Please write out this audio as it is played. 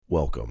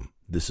Welcome.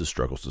 This is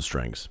Struggles to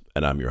Strengths,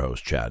 and I'm your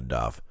host, Chad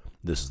Duff.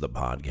 This is the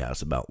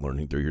podcast about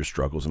learning through your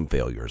struggles and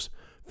failures,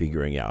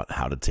 figuring out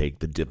how to take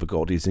the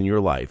difficulties in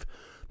your life,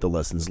 the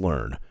lessons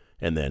learned,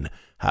 and then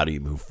how do you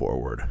move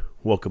forward.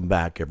 Welcome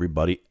back,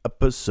 everybody.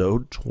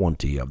 Episode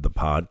 20 of the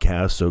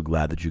podcast. So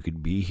glad that you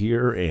could be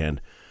here, and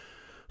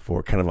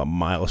for kind of a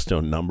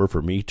milestone number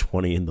for me,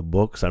 20 in the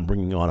books, I'm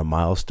bringing on a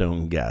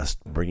milestone guest,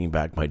 bringing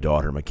back my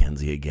daughter,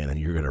 Mackenzie, again, and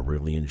you're going to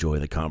really enjoy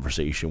the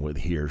conversation with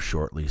here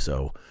shortly,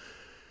 so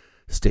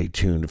stay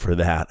tuned for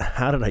that.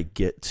 How did I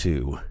get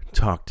to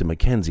talk to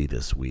Mackenzie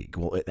this week?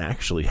 Well, it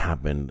actually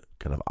happened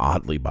kind of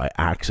oddly by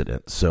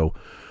accident. So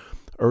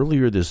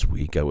earlier this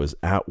week, I was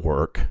at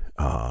work.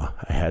 I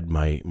had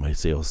my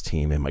sales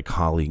team and my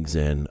colleagues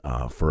in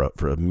for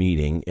a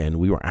meeting, and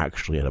we were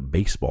actually at a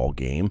baseball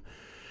game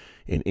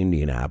in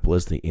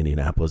Indianapolis, the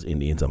Indianapolis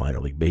Indians, a minor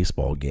league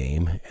baseball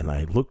game. And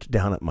I looked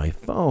down at my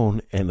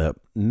phone, and a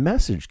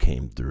message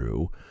came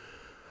through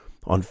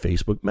on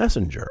Facebook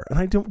Messenger, and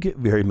I don't get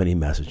very many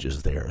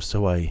messages there.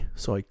 So I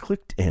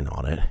clicked in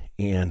on it,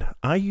 and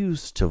I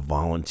used to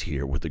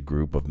volunteer with a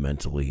group of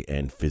mentally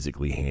and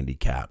physically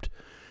handicapped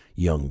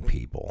young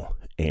people,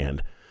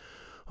 and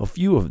a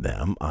few of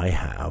them I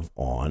have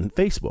on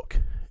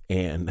Facebook.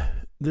 And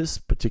this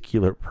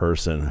particular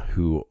person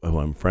who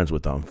I'm friends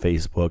with on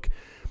Facebook,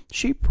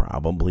 she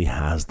probably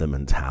has the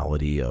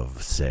mentality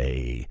of,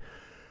 say,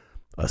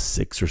 a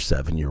 6 or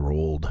 7 year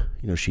old.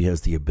 You know, she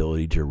has the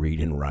ability to read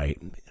and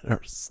write.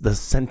 The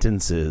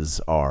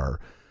sentences are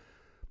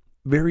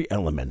very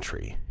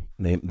elementary.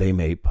 They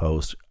may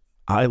post,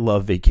 "I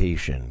love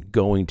vacation,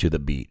 going to the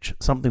beach,"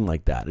 something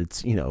like that.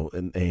 It's, you know,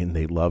 and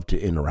they love to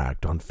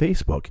interact on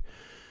Facebook.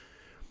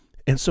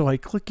 And so I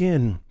click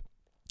in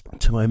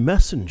to my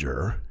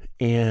messenger,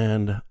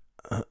 and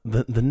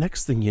the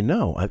next thing you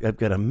know, I've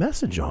got a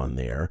message on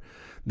there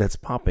that's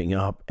popping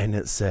up, and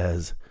it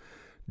says,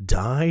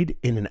 "Died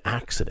in an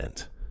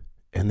accident,"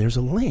 and there's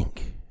a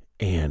link,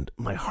 and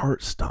my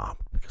heart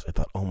stopped because I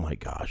thought, oh my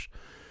gosh,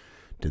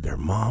 did their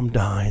mom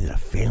die? Did a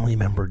family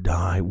member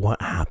die?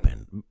 What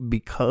happened?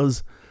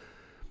 Because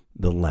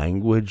the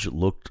language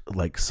looked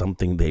like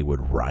something they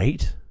would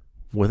write,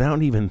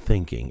 without even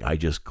thinking, I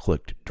just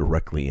clicked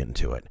directly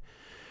into it,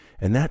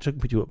 and that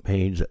took me to a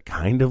page that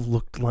kind of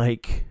looked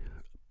like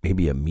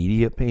maybe a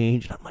media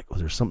page, and I'm like, was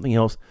there something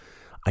else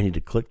I need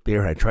to click there?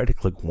 And I tried to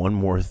click one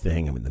more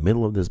thing. I'm in the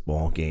middle of this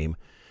ball game.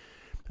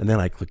 And then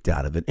I clicked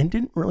out of it and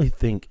didn't really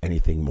think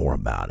anything more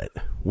about it.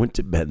 Went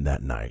to bed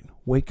that night.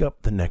 Wake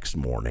up the next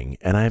morning,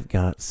 and I've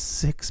got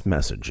 6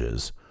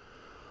 messages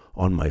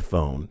on my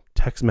phone,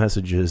 text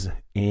messages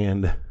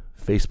and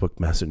Facebook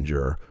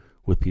Messenger,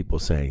 with people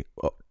saying,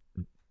 "Oh,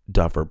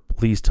 Duffer,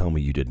 please tell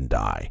me you didn't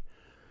die.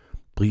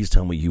 Please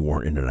tell me you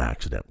weren't in an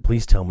accident.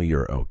 Please tell me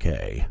you're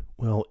okay."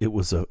 Well, it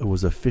was a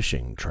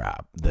phishing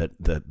trap that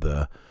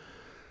the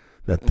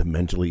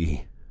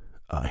mentally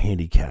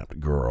handicapped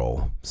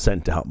girl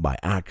sent out by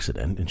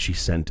accident, and she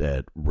sent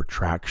a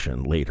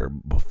retraction later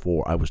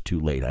before I was too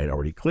late. I had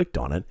already clicked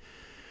on it.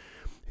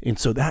 And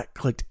so that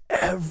clicked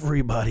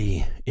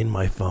everybody in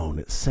my phone.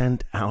 It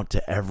sent out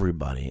to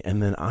everybody.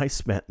 And then I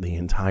spent the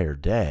entire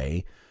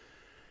day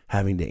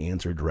having to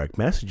answer direct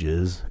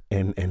messages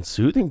and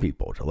soothing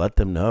people to let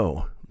them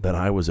know that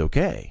I was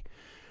okay.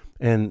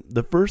 And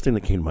the first thing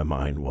that came to my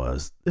mind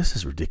was, this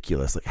is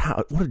ridiculous. Like,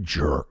 what a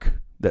jerk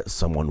that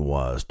someone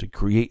was to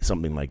create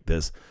something like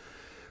this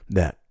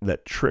that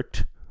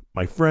tricked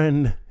my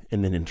friend,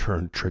 and then in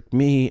turn tricked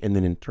me, and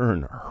then in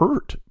turn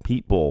hurt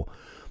people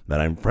that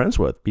I'm friends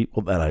with,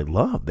 people that I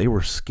love. They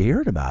were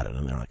scared about it,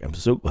 and they're like, "I'm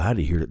so glad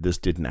to hear that this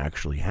didn't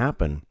actually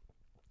happen."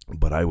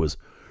 But I was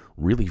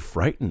really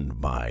frightened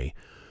by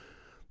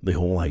the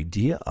whole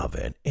idea of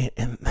it,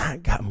 and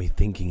that got me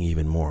thinking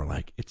even more.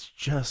 Like, it's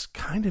just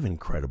kind of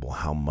incredible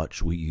how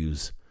much we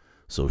use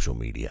social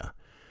media.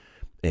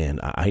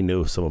 And I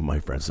know some of my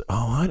friends say,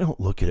 "Oh, I don't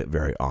look at it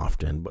very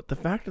often." But the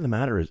fact of the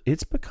matter is,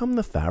 it's become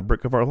the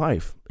fabric of our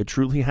life. It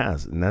truly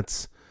has. And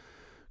that's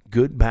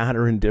good, bad,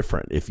 or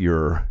indifferent. If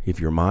you're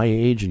my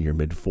age in your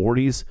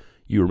mid-40s,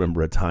 you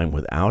remember a time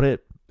without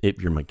it.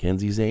 If you're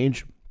Mackenzie's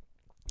age,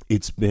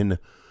 it's been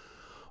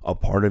a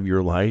part of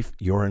your life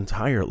your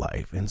entire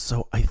life. And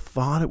so I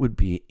thought it would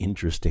be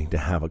interesting to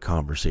have a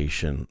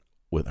conversation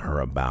with her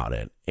about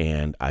it.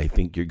 And I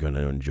think you're going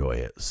to enjoy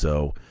it.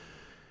 So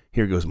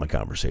here goes my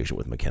conversation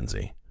with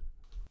Mackenzie.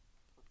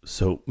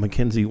 So,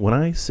 Mackenzie, when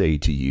I say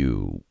to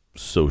you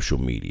social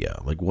media,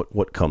 like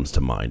what comes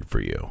to mind for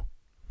you?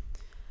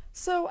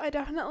 So I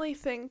definitely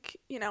think,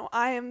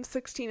 I am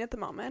 16 at the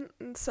moment,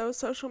 and so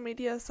social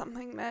media is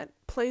something that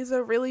plays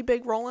a really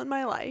big role in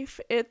my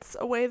life. It's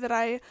a way that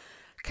I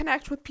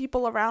connect with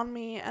people around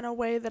me, and a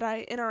way that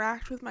I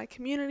interact with my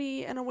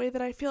community, and a way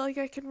that I feel like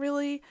I can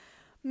really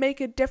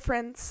make a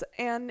difference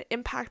and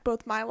impact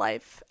both my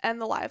life and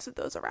the lives of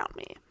those around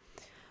me.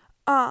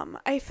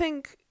 I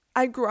think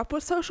I grew up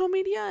with social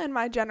media, and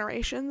my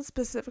generation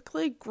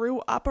specifically grew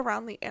up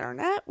around the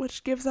internet,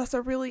 which gives us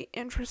a really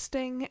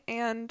interesting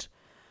and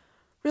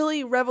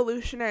really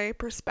revolutionary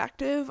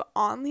perspective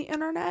on the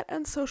internet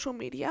and social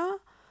media.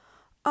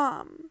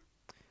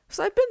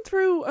 So I've been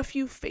through a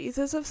few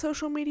phases of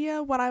social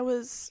media. When I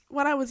was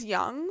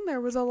young,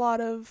 there was a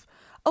lot of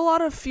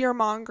fear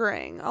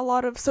mongering, a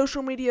lot of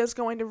social media is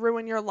going to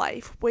ruin your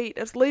life. Wait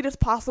as late as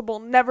possible,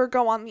 never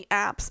go on the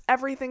apps.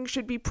 Everything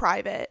should be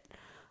private.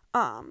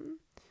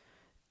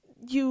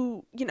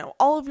 You know,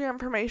 all of your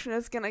information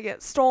is going to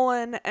get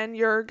stolen and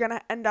you're going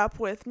to end up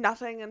with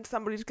nothing and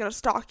somebody's going to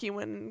stalk you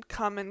and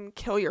come and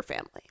kill your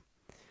family.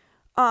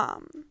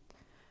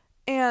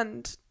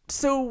 And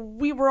so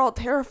we were all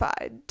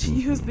terrified to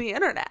use the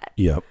internet.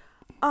 Yep.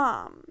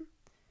 And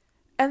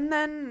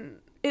then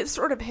it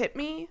sort of hit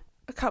me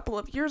a couple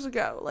of years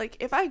ago. Like,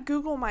 if I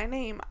Google my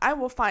name, I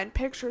will find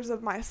pictures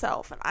of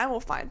myself and I will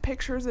find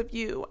pictures of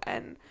you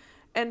and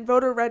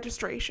voter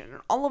registration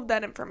and all of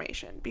that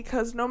information,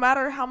 because no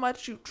matter how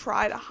much you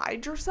try to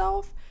hide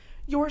yourself,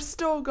 you're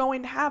still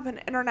going to have an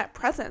internet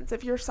presence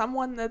if you're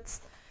someone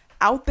that's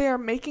out there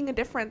making a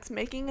difference,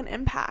 making an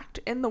impact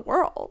in the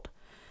world.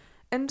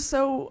 And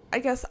so I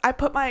guess I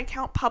put my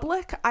account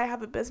public. I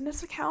have a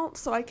business account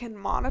so I can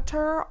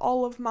monitor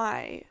all of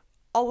my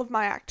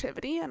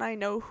activity and I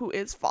know who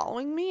is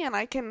following me and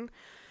I can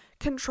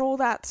control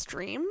that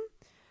stream.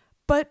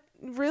 But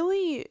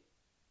really,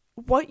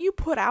 what you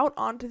put out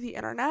onto the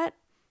internet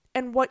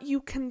and what you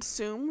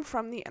consume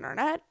from the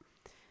internet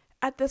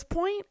at this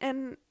point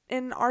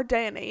in our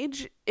day and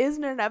age is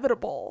an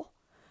inevitable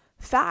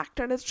fact,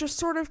 and it's just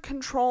sort of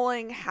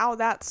controlling how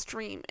that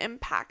stream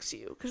impacts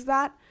you, because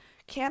that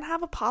can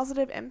have a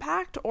positive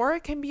impact or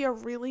it can be a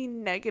really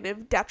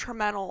negative,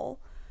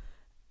 detrimental,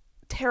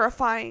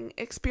 terrifying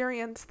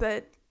experience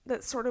that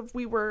sort of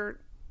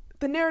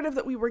the narrative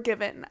that we were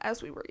given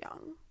as we were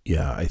young.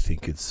 Yeah, I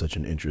think it's such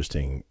an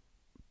interesting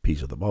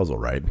piece of the puzzle,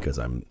 right? Because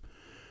I'm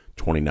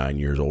 29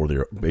 years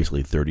older,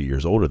 basically 30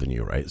 years older than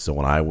you, right? So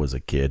when I was a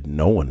kid,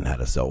 no one had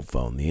a cell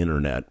phone. The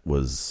internet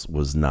was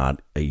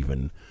not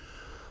even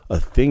a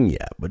thing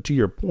yet. But to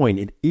your point,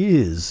 it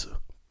is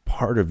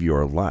part of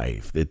your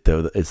life.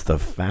 It's the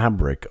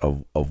fabric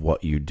of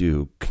what you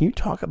do. Can you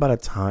talk about a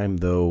time,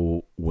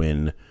 though,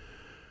 when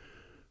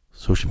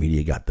social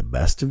media got the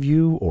best of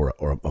you, or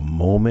a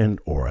moment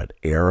or an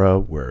era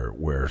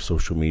where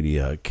social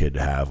media could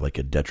have like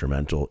a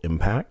detrimental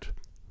impact?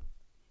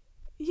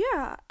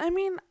 Yeah, I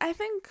mean, I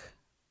think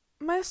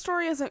my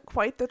story isn't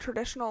quite the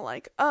traditional,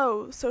 like,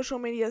 oh, social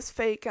media is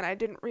fake and I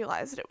didn't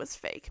realize that it was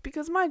fake,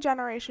 because my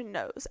generation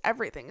knows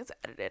everything is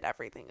edited,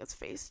 everything is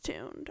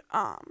face-tuned.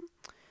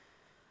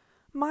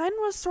 Mine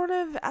was sort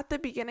of at the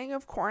beginning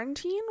of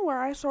quarantine,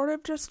 where I sort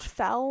of just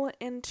fell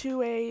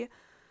into a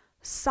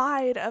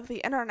side of the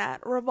internet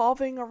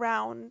revolving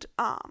around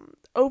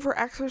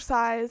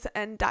over-exercise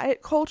and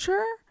diet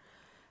culture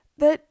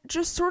that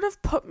just sort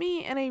of put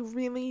me in a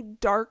really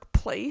dark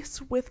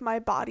place with my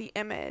body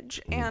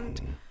image.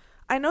 And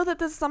I know that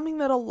this is something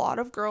that a lot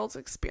of girls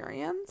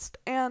experienced,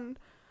 and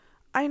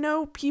I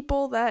know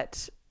people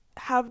that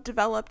have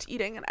developed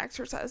eating and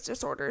exercise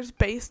disorders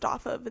based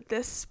off of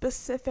this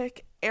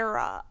specific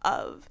era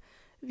of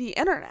the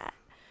internet.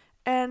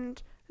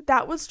 And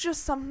that was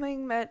just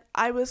something that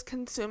I was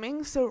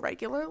consuming so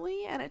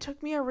regularly, and it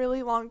took me a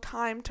really long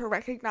time to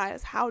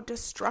recognize how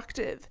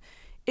destructive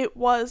it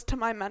was to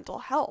my mental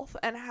health,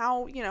 and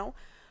how, you know,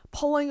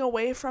 pulling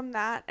away from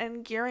that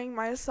and gearing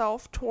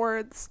myself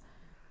towards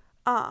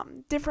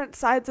different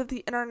sides of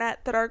the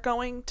internet that are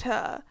going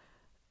to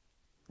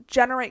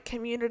generate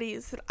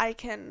communities that I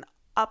can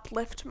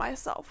uplift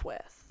myself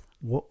with.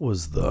 What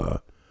was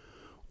the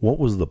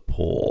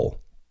pull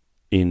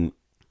in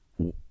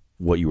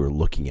what you were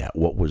looking at?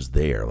 What was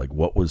there? Like,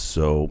 what was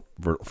so,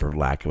 for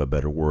lack of a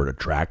better word,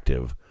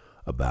 attractive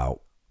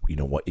about, you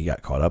know, what you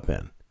got caught up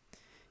in?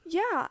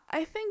 Yeah,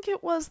 I think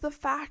it was the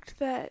fact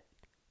that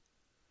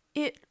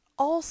it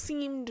all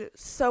seemed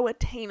so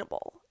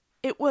attainable.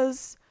 It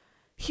was,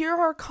 here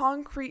are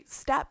concrete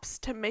steps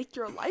to make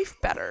your life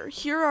better.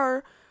 Here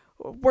are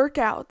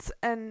workouts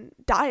and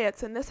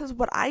diets, and this is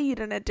what I eat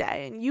in a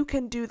day, and you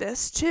can do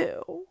this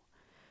too.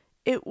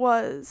 It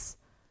was,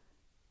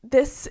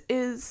 this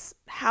is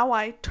how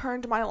I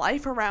turned my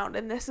life around,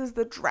 and this is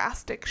the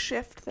drastic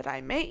shift that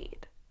I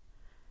made.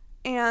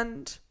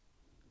 And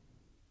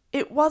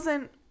it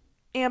wasn't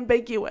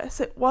ambiguous.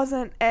 It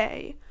wasn't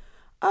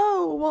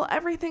oh, well,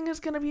 everything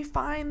is going to be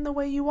fine the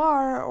way you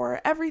are,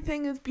 or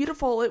everything is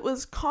beautiful. It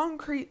was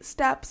concrete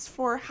steps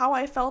for how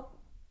I felt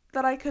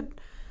that I could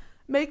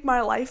make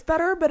my life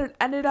better, but it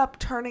ended up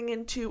turning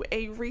into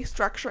a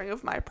restructuring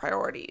of my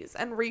priorities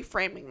and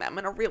reframing them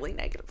in a really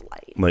negative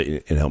light.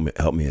 And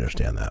help me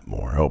understand that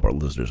more. Help our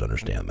listeners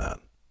understand that.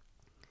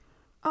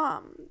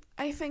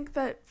 I think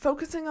that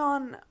focusing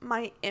on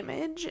my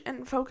image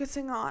and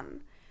focusing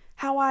on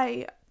how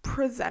I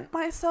present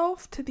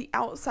myself to the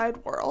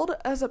outside world,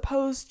 as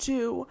opposed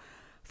to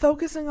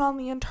focusing on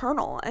the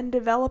internal and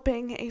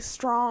developing a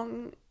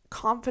strong,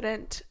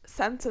 confident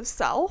sense of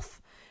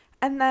self,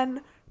 and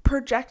then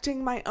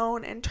projecting my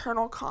own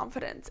internal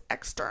confidence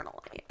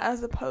externally,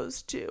 as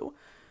opposed to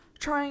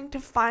trying to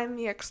find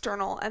the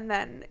external and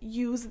then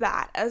use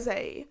that as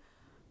a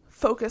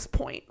focus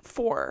point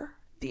for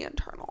the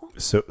internal.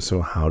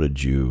 So how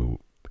did you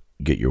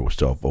get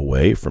yourself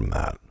away from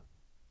that?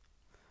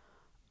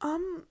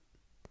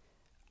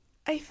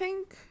 I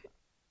think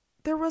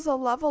there was a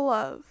level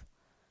of,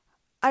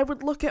 I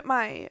would look at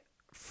my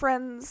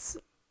friends'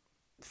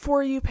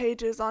 For You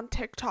pages on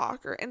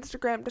TikTok or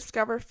Instagram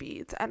Discover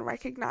feeds and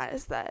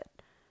recognize that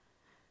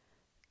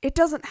it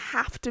doesn't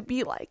have to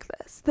be like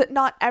this, that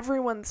not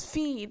everyone's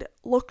feed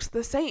looks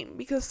the same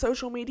because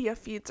social media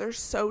feeds are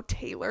so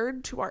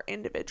tailored to our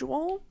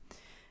individual.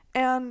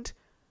 And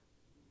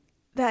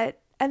then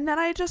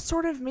I just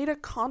sort of made a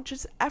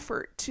conscious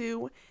effort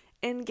to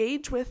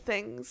engage with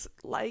things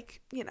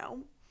like,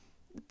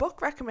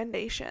 book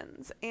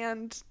recommendations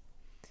and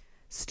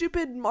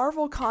stupid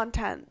Marvel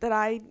content that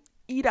I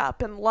eat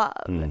up and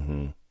love.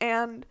 Mm-hmm.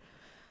 And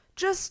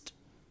just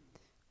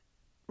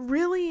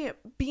really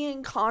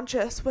being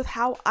conscious with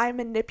how I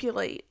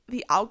manipulate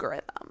the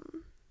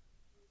algorithm.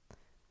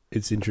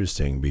 It's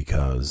interesting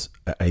because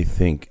I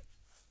think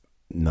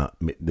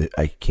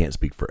I can't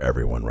speak for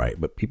everyone, right?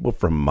 But people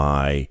from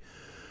my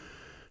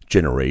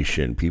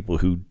generation, people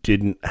who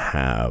didn't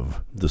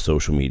have the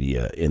social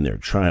media in their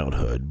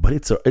childhood, but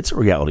it's a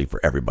reality for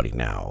everybody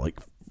now. Like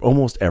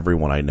almost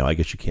everyone I know, I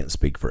guess you can't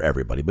speak for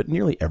everybody, but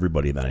nearly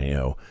everybody that I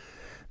know,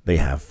 they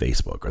have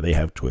Facebook or they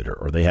have Twitter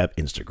or they have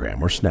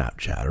Instagram or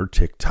Snapchat or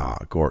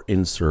TikTok or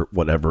insert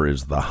whatever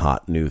is the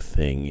hot new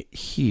thing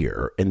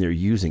here, and they're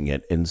using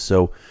it. And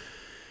so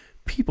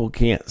people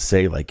can't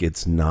say like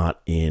it's not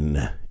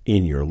in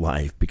your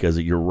life, because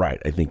you're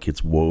right. I think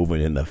it's woven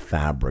in the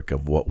fabric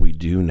of what we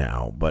do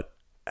now. But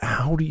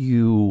how do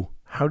you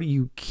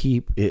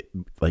keep it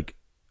like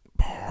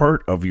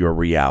part of your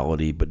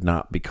reality but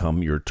not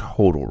become your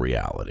total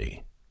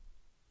reality?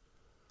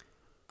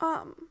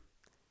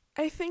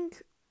 I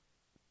think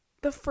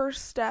the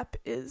first step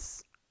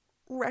is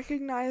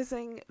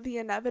recognizing the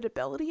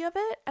inevitability of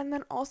it, and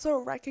then also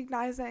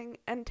recognizing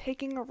and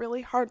taking a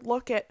really hard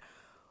look at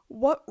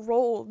what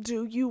role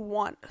do you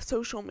want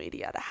social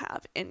media to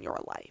have in your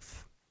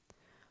life?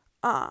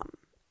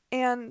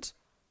 And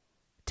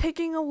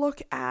taking a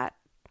look at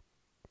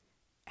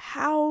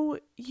how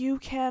you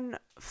can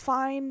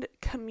find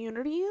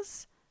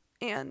communities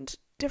and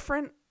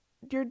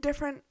your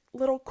different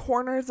little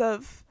corners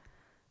of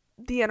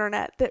the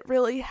internet that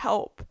really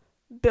help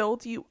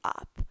build you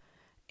up,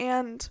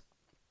 and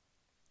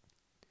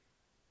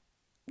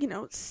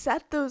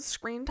set those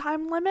screen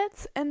time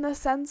limits in the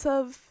sense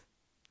of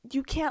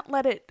you can't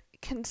let it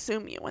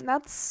consume you. And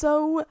that's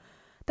so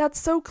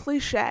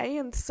cliche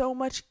and so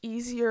much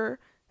easier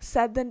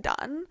said than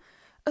done,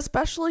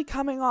 especially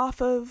coming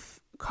off of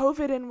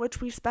COVID, in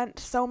which we spent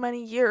so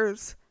many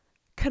years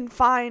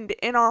confined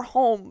in our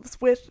homes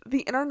with the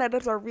internet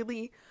as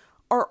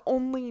our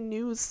only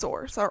news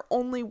source, our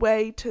only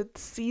way to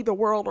see the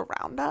world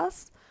around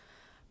us.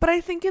 But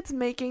I think it's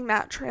making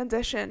that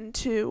transition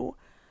to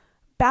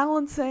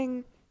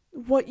balancing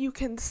what you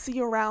can see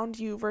around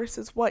you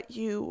versus what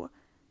you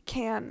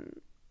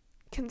can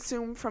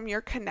consume from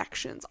your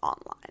connections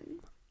online.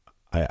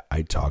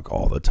 I talk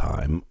all the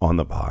time on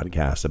the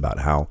podcast about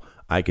how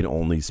I can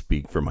only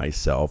speak for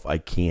myself. I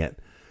can't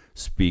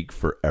speak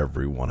for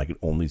everyone. I can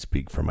only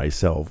speak for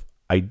myself.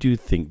 I do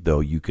think, though,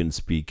 you can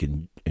speak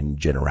in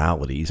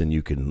generalities, and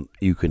you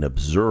can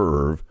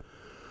observe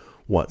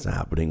what's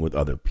happening with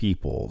other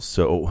people.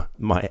 So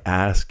my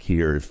ask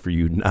here is for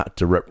you not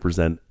to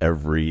represent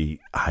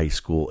every high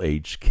school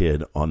age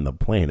kid on the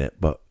planet,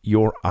 but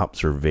your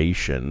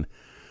observation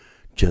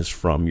just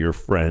from your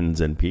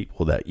friends and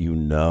people that you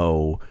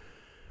know.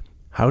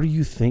 How do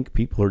you think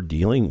people are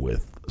dealing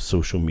with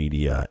social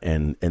media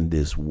and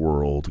this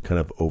world kind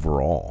of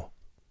overall?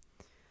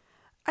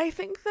 I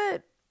think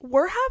that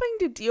we're having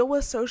to deal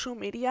with social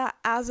media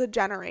as a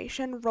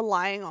generation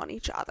relying on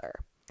each other,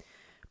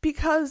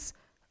 because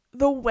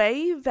the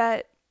way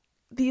that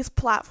these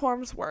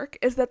platforms work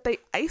is that they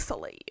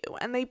isolate you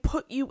and they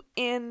put you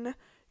in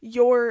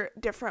your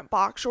different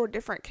box or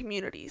different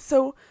community.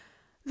 So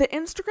the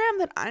Instagram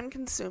that I'm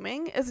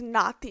consuming is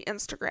not the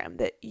Instagram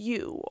that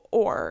you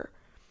or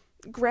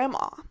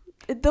grandma.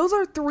 Those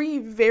are three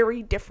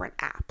very different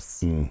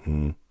apps.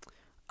 Mm-hmm.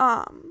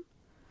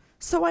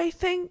 So I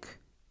think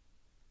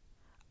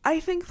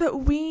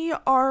that we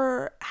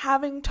are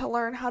having to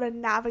learn how to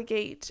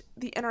navigate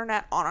the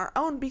internet on our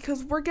own,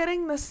 because we're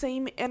getting the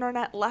same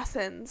internet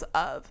lessons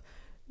of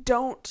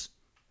don't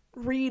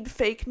read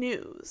fake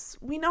news.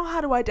 We know how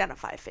to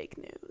identify fake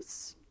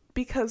news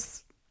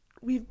because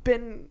we've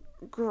been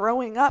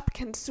growing up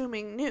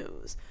consuming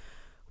news.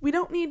 We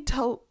don't need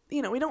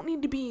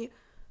to be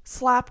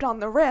slapped on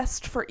the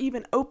wrist for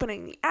even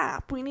opening the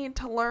app. We need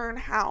to learn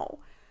how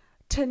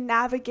to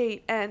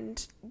navigate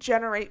and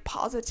generate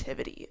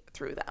positivity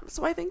through them.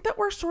 So I think that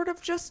we're sort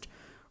of just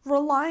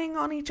relying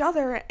on each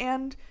other,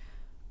 and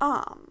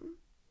I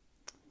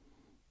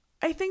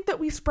think that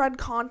we spread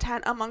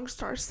content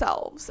amongst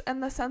ourselves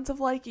in the sense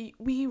of like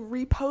we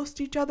repost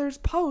each other's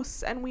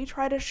posts and we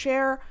try to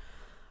share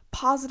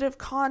positive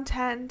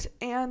content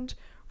and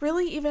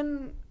really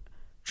even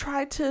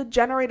try to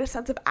generate a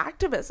sense of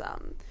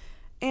activism.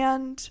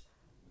 And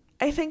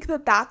I think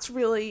that that's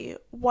really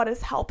what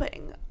is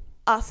helping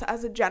us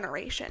as a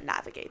generation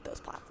navigate those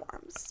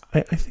platforms.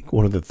 I think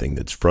one of the things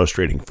that's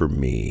frustrating for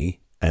me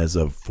as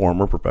a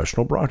former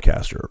professional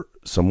broadcaster,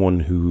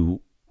 someone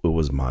who it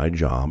was my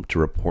job to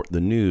report the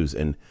news,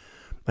 and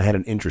I had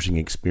an interesting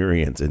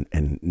experience,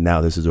 and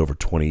now this is over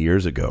 20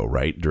 years ago,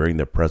 right? During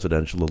the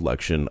presidential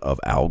election of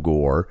Al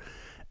Gore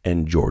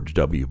and George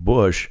W.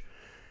 Bush,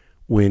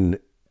 when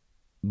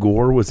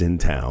Gore was in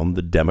town,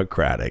 the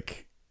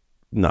Democratic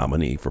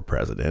nominee for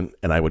president,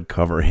 and I would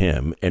cover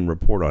him and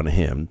report on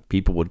him,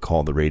 people would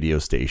call the radio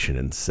station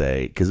and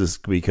say,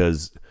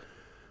 because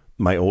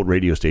my old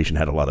radio station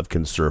had a lot of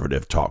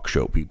conservative talk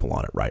show people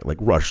on it, right? Like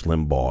Rush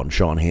Limbaugh and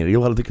Sean Hannity, a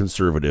lot of the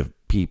conservative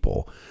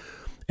people.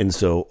 And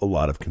so a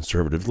lot of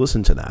conservatives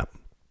listened to that.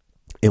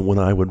 And when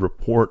I would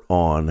report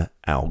on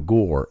Al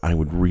Gore, I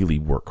would really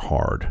work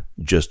hard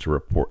just to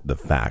report the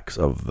facts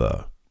of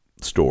the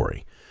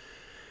story.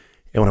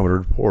 And when I would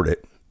report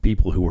it,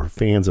 people who were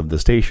fans of the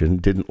station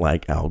didn't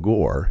like Al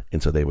Gore.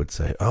 And so they would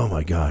say, oh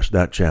my gosh,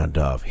 that Chad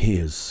Duff, he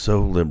is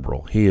so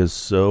liberal. He is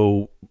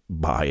so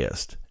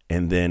biased.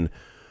 And then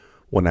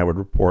when I would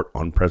report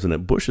on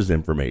President Bush's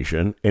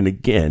information, and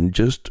again,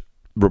 just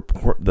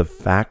report the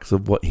facts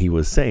of what he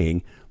was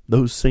saying,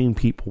 those same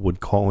people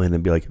would call in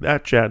and be like,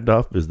 that Chad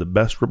Duff is the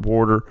best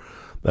reporter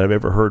that I've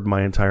ever heard in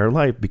my entire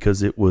life,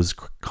 because it was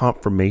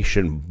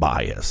confirmation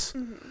bias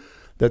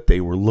that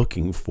they were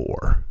looking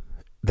for.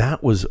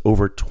 That was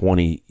over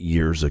 20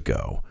 years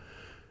ago.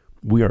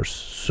 We are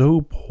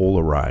so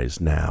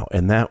polarized now.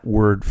 And that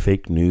word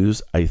fake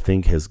news, I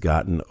think, has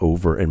gotten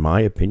over, in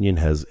my opinion,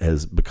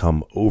 has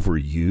become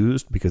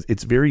overused, because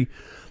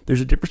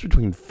there's a difference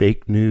between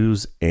fake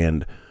news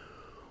and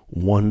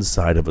one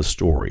side of a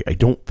story. I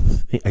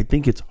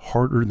think it's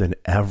harder than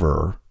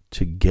ever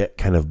to get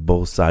kind of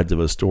both sides of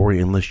a story,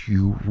 unless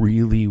you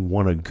really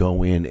want to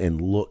go in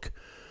and look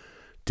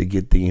to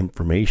get the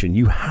information.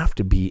 You have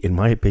to be, in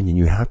my opinion,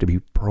 you have to be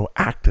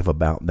proactive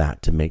about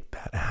that to make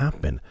that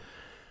happen.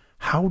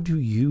 How do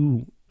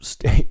you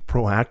stay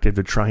proactive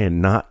to try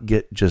and not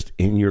get just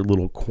in your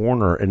little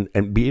corner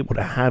and be able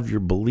to have your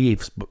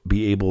beliefs, but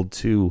be able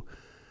to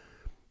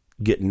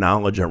get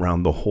knowledge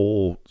around the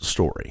whole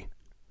story?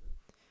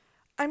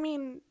 I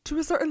mean, to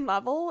a certain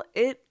level,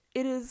 it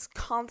is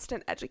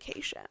constant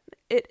education.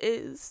 It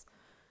is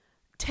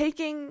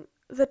taking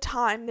the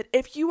time that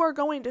if you are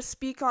going to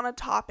speak on a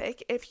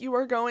topic, if you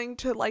are going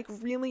to like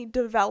really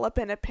develop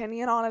an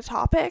opinion on a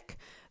topic,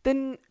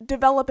 then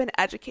develop an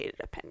educated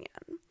opinion.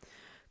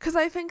 Because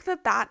I think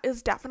that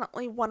is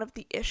definitely one of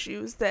the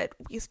issues that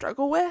we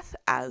struggle with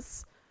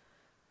as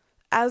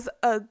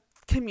a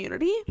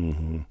community.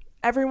 Mm-hmm.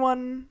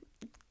 Everyone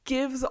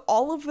gives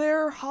all of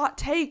their hot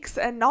takes,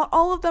 and not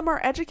all of them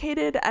are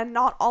educated, and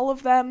not all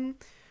of them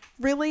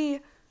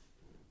really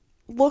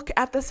look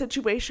at the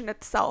situation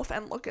itself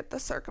and look at the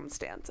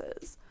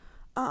circumstances.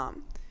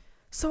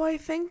 So I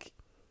think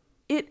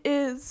it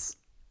is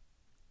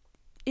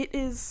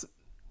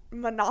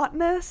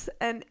monotonous,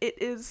 and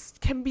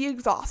can be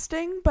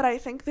exhausting, but I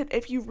think that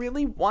if you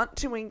really want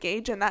to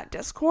engage in that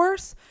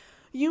discourse,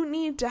 you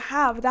need to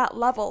have that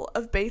level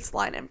of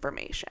baseline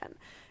information.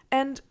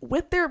 And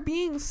with there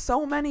being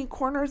so many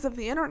corners of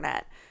the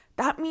internet,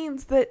 that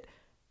means that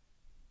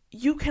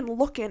you can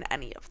look in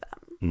any of them.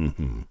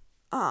 Mm-hmm.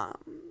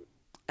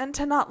 And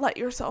to not let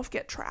yourself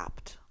get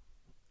trapped.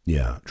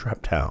 Yeah,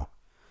 trapped how?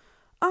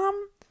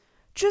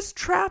 Just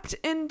trapped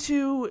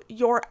into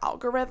your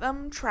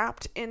algorithm,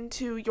 trapped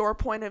into your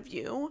point of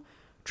view,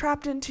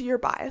 trapped into your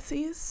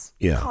biases.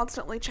 Yeah.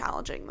 Constantly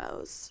challenging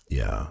those.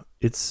 Yeah.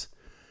 It's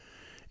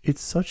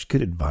such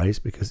good advice,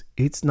 because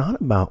it's not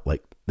about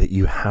like that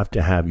you have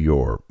to have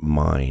your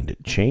mind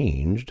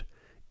changed.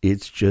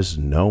 It's just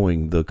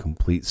knowing the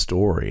complete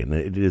story. And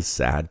it is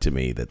sad to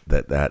me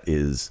that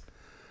is,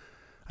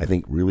 I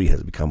think, really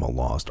has become a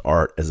lost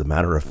art. As a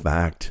matter of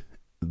fact,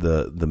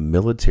 the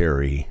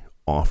military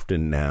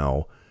often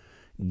now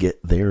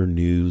get their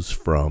news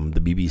from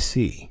the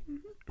BBC,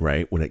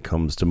 right? When it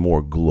comes to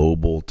more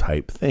global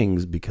type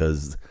things,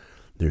 because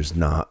there's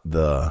not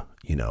the,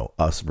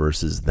 us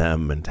versus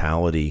them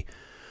mentality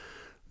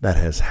that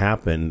has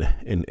happened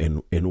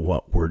in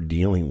what we're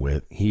dealing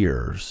with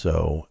here.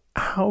 So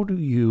how do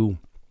you,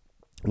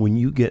 when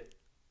you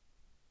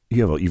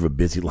have a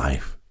busy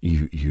life,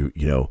 you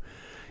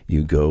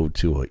go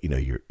to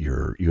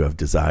you have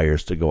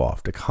desires to go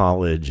off to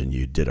college, and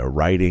you did a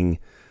writing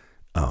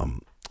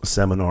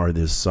seminar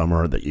this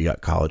summer that you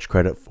got college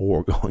credit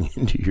for going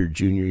into your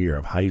junior year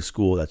of high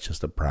school. That's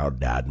just a proud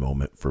dad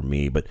moment for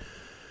me. But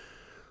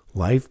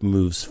life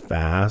moves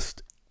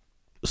fast.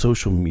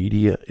 Social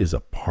media is a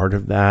part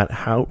of that.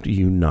 How do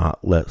you not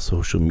let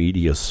social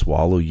media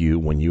swallow you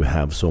when you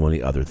have so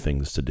many other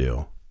thto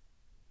do?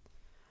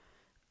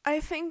 I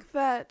think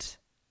that's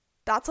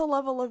a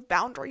level of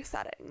boundary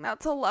setting.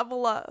 That's a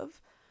level of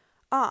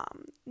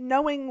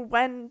knowing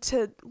when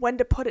to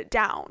put it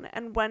down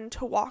and when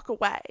to walk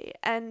away,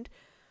 and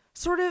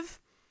sort of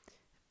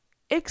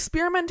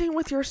experimenting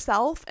with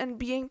yourself and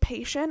being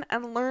patient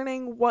and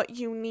learning what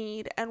you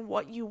need and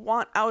what you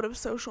want out of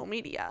social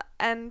media.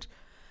 And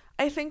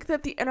I think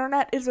that the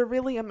internet is a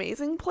really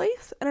amazing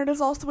place, and it is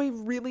also a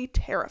really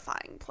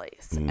terrifying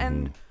place. Mm-hmm.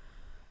 And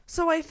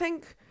so I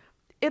think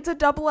it's a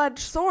double-edged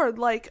sword.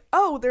 Like,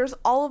 oh, there's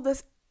all of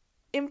this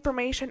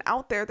information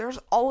out there. There's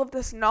all of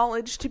this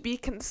knowledge to be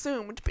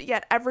consumed, but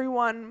yet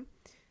everyone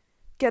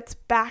gets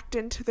backed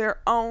into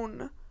their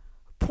own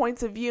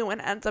points of view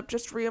and ends up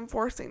just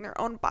reinforcing their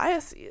own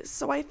biases.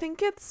 So I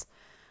think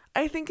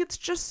it's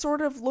just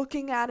sort of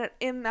looking at it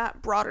in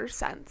that broader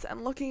sense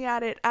and looking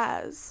at it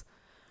as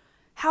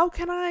how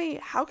can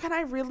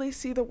I really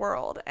see the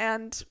world,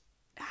 and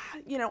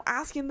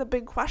asking the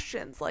big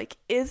questions like,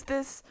 is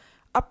this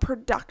a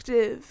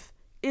productive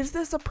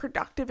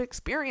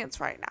experience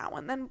right now,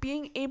 and then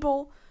being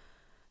able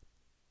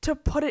to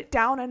put it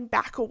down and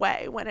back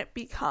away when it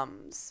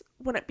becomes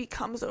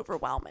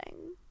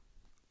overwhelming.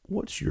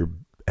 What's your,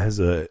 as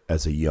a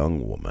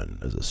young woman,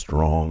 as a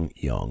strong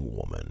young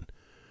woman,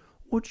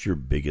 what's your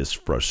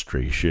biggest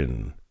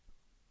frustration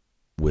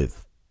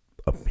with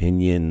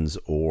opinions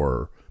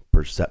or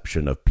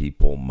perception of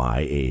people my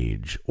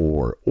age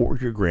or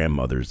your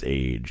grandmother's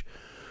age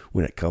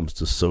when it comes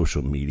to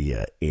social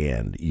media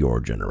and your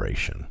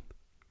generation?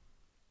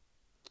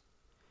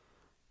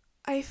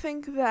 I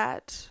think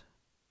that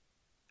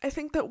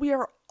we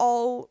are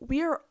all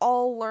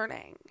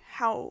learning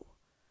how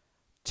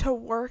to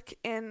work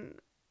in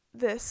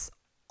this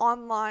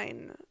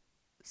online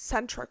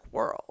centric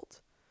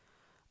world.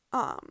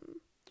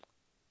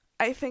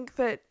 I think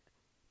that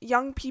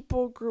young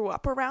people grew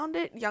up around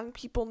it. Young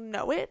people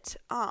know it.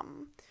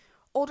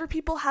 Older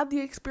people had the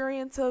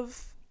experience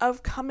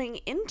of coming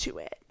into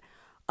it.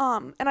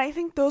 And I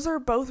think those are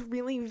both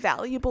really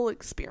valuable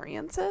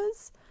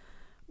experiences.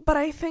 But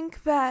I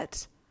think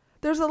that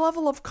there's a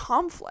level of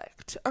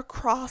conflict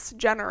across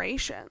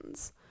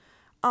generations.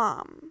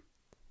 And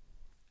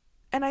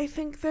I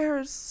think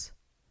there's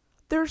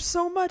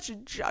so much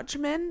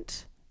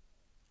judgment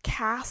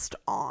cast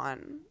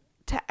on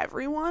to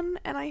everyone,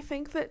 and I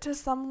think that to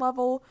some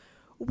level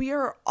we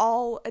are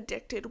all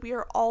addicted. We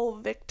are all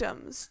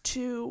victims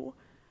to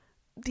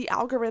the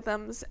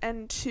algorithms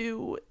and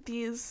to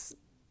these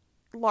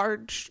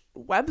large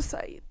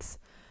websites.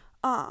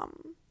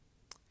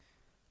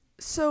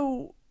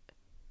 So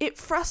it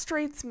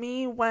frustrates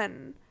me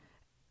when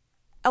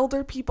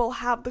elder people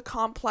have the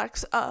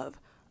complex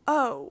of,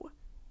 oh,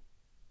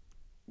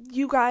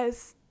 you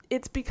guys,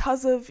 it's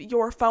because of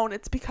your phone,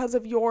 it's because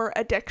of your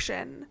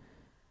addiction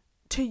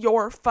to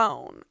your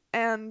phone,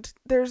 and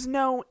there's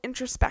no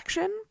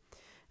introspection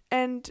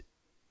and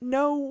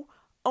no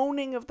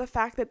owning of the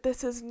fact that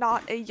this is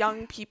not a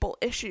young people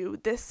issue.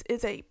 This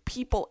is a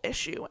people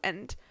issue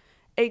and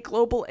a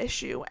global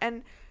issue,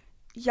 and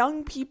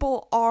young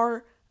people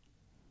are,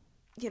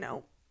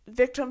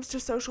 victims to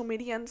social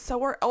media, and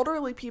so are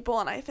elderly people.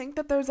 And I think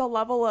that there's a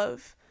level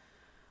of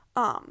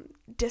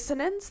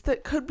dissonance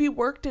that could be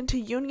worked into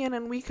union,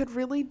 and we could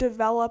really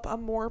develop a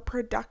more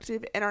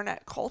productive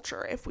internet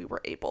culture if we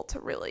were able to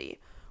really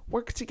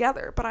work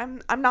together. But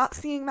I'm not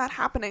seeing that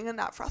happening, and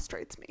that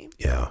frustrates me.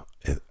 Yeah,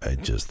 I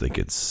just think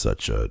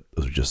those are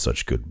just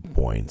such good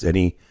points.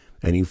 Any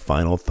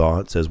final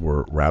thoughts as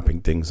we're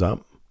wrapping things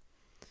up?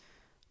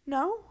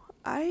 No,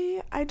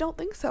 I don't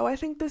think so. I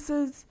think this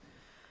is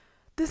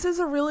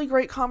a really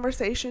great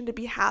conversation to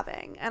be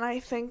having, and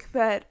I think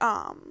that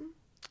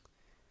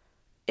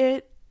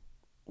it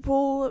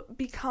will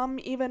become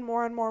even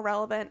more and more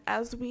relevant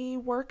as we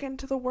work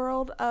into the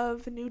world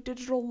of new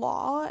digital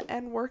law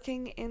and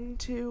working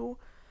into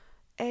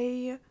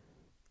a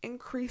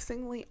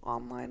increasingly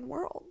online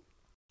world.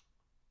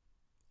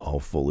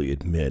 I'll fully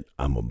admit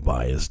I'm a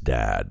biased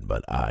dad,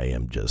 but I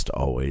am just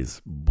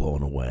always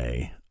blown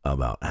away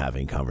about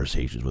having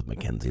conversations with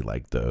Mackenzie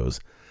like those.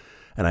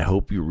 And I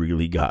hope you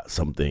really got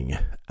something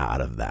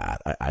out of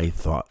that. I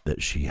thought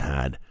that she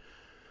had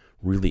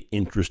really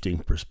interesting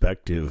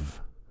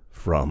perspective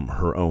from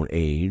her own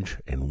age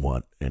and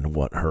what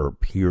her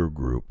peer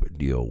group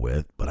deal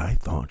with. But I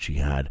thought she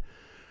had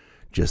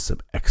just some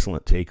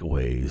excellent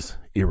takeaways,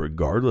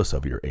 irregardless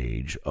of your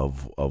age,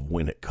 of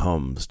when it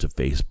comes to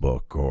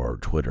Facebook or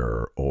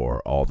Twitter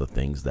or all the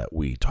things that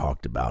we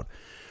talked about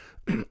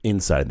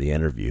inside the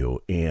interview.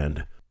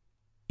 And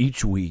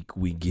each week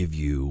we give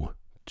you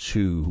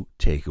 2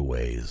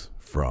 takeaways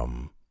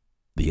from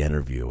the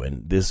interview.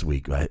 And this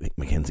week, I think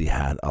Mackenzie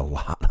had a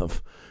lot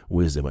of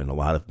wisdom and a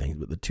lot of things.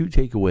 But the 2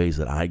 takeaways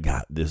that I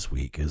got this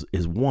week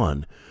is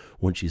one,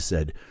 when she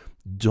said,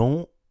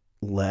 don't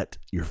let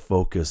your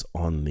focus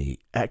on the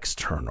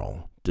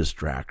external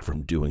distract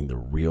from doing the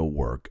real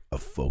work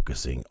of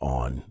focusing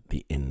on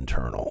the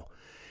internal.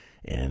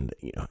 And,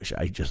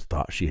 I just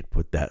thought she had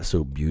put that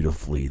so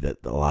beautifully that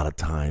a lot of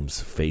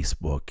times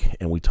Facebook,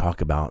 and we talk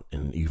about,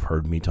 and you've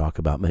heard me talk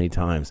about many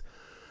times,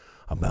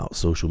 about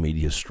social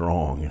media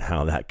strong and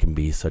how that can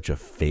be such a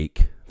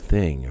fake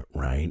thing,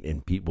 right?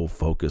 And people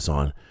focus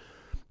on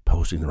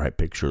posting the right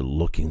picture,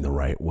 looking the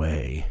right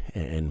way.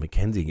 And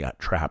Mackenzie got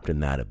trapped in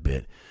that a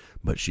bit,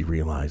 but she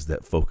realized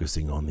that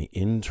focusing on the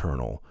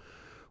internal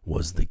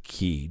was the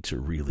key to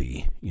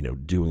really,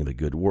 doing the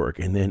good work.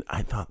 And then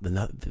I thought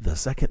the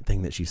second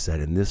thing that she said,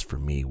 and this for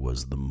me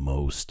was the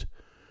most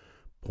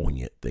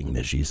poignant thing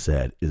that she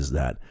said, is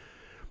that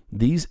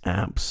these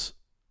apps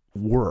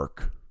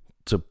work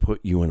to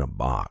put you in a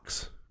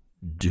box.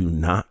 Do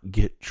not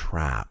get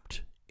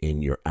trapped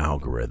in your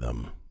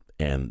algorithm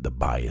and the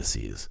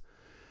biases.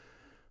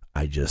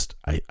 I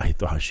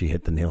thought she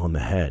hit the nail on the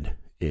head.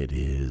 It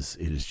is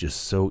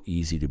just so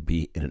easy to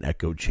be in an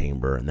echo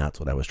chamber, and that's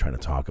what I was trying to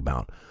talk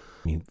about.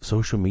 I mean,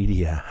 social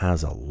media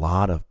has a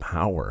lot of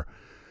power,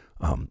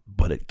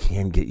 but it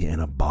can get you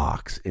in a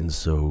box. And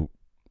so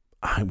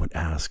I would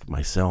ask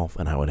myself,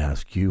 and I would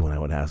ask you, and I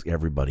would ask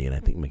everybody, and I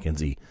think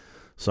Mackenzie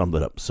summed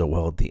it up so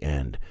well at the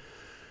end.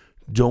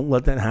 Don't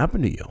let that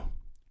happen to you.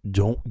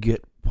 Don't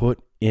get put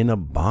in a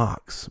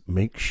box.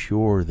 Make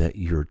sure that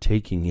you're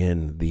taking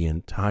in the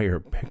entire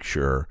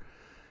picture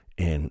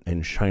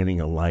and shining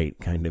a light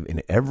kind of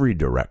in every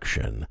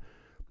direction,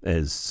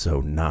 as so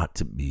not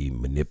to be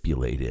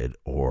manipulated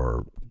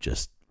or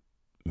just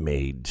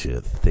made to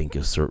think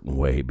a certain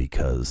way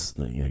because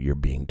you're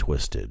being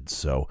twisted.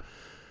 So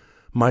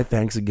my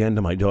thanks again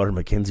to my daughter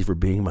Mackenzie for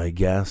being my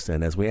guest.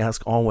 And as we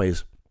ask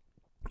always,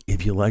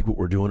 if you like what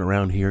we're doing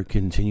around here,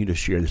 continue to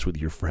share this with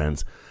your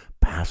friends.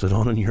 Pass it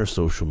on your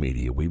social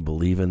media. We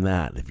believe in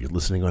that. If you're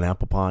listening on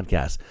Apple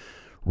Podcasts,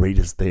 rate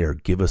us there.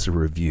 Give us a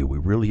review. We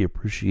really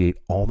appreciate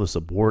all the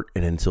support.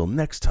 And until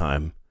next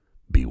time,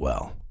 be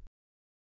well.